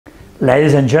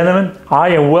Ladies and gentlemen, hi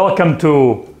and welcome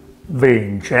to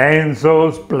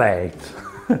Vincenzo's Plate.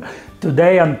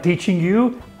 Today I'm teaching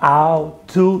you how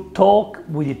to talk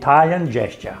with Italian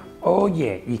gesture. Oh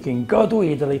yeah, you can go to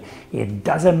Italy, it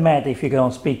doesn't matter if you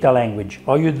don't speak the language.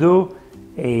 All you do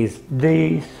is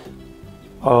this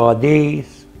or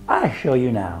this. I'll show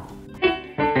you now.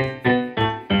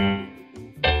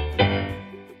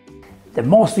 The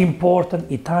most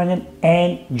important Italian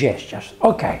hand gestures.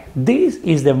 Okay, this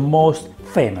is the most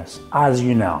famous, as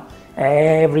you know.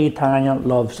 Every Italian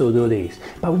loves to do this.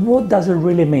 But what does it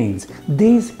really mean?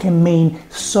 This can mean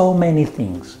so many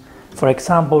things. For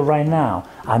example, right now,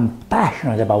 I'm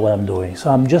passionate about what I'm doing,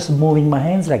 so I'm just moving my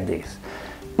hands like this.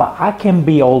 But I can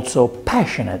be also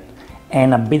passionate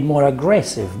and a bit more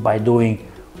aggressive by doing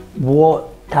what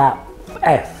the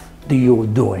F do you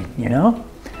doing, you know?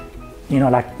 You know,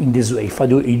 like in this way, if I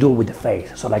do, you do it with the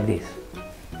face, so like this.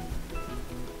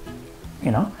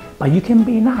 You know? But you can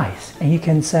be nice and you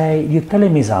can say, you're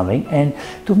telling me something, and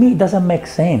to me it doesn't make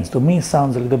sense. To me it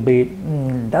sounds a little bit,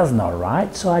 that's not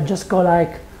right. So I just go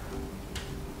like,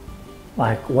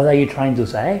 what are you trying to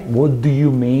say? What do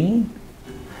you mean?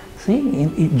 See,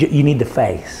 you need the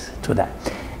face to that.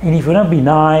 And if you want to be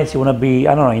nice, you want to be,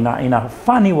 I don't know, in a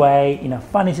funny way, in a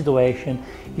funny situation,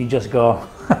 you just go,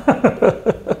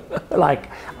 like,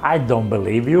 I don't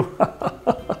believe you.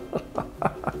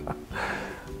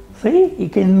 See,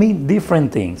 it can mean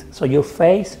different things. So your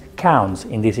face counts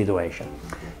in this situation.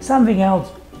 Something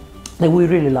else that we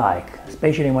really like,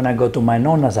 especially when I go to my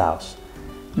nonna's house.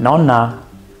 Nonna,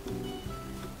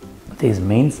 this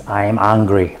means I am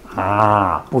hungry.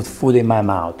 Put food in my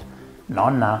mouth.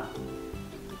 Nonna,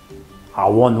 I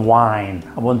want wine.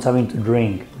 I want something to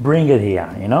drink. Bring it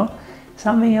here, you know?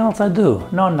 Something else I do.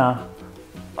 Nonna,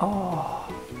 oh,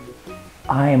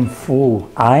 I am full.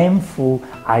 I am full.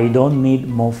 I don't need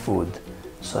more food.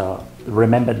 So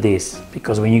remember this,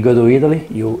 because when you go to Italy,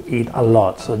 you eat a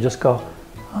lot. So just go,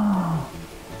 oh,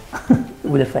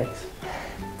 with the face.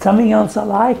 Something else I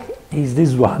like is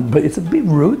this one, but it's a bit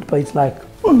rude, but it's like,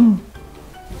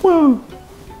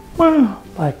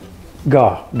 like,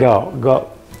 go.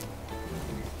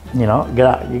 You know, get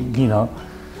out, you know.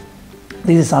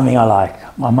 This is something I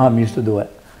like. My mom used to do it.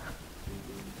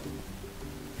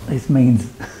 This means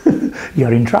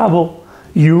you're in trouble.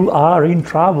 You are in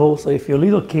trouble. So if your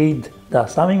little kid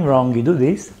does something wrong, you do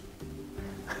this.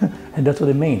 And that's what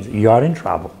it means. You are in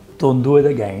trouble. Don't do it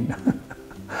again.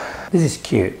 This is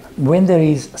cute. When there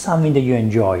is something that you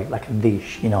enjoy, like a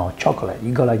dish, you know, chocolate,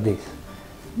 you go like this.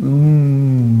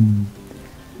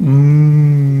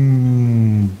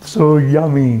 So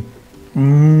yummy.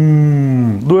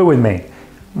 Do it with me.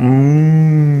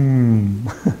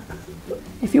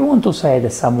 If you want to say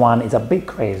that someone is a bit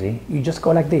crazy, you just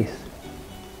go like this.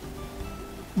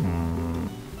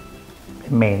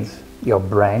 It means your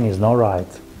brain is not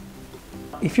right.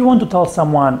 If you want to tell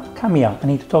someone, come here, I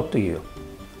need to talk to you.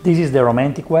 This is the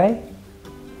romantic way.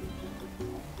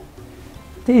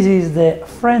 This is the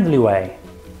friendly way.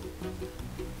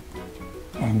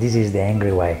 And this is the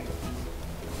angry way.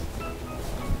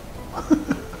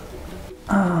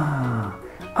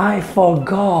 I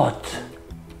forgot.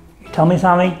 You tell me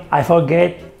something, I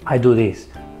forget, I do this.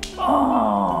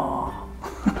 Oh.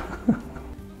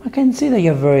 I can see that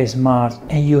you're very smart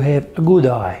and you have a good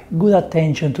eye, good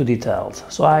attention to details.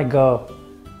 So I go,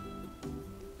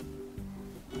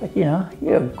 but you know,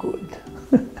 you're good.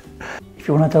 If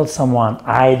you want to tell someone,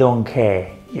 I don't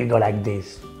care, you go like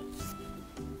this.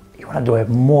 You want to do it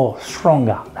more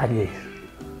stronger, like this.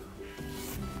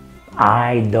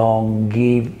 I don't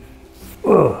give,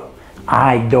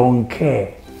 I don't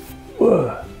care,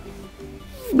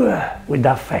 with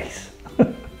that face.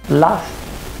 Last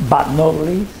but not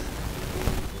least,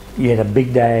 you had a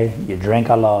big day, you drank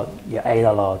a lot, you ate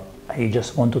a lot, and you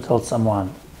just want to tell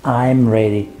someone, I'm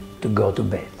ready to go to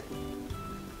bed.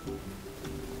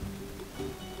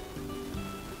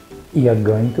 You're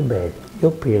going to bed,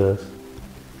 your pillows.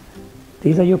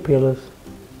 These are your pillows,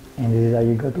 and this is how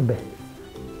you go to bed.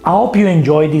 I hope you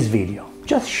enjoyed this video.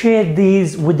 Just share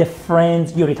this with the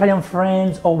friends, your Italian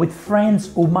friends, or with friends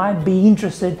who might be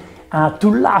interested to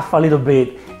laugh a little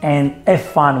bit and have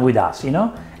fun with us, you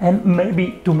know? And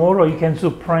maybe tomorrow you can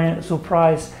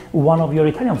surprise one of your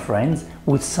Italian friends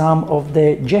with some of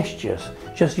the gestures.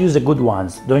 Just use the good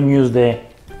ones, don't use the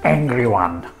angry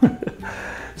one.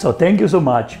 So thank you so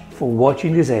much for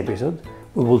watching this episode.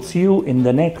 We will see you in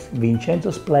the next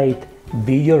Vincenzo's Plate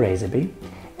video recipe.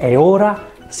 E ora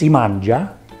si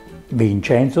mangia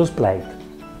Vincenzo's Plate.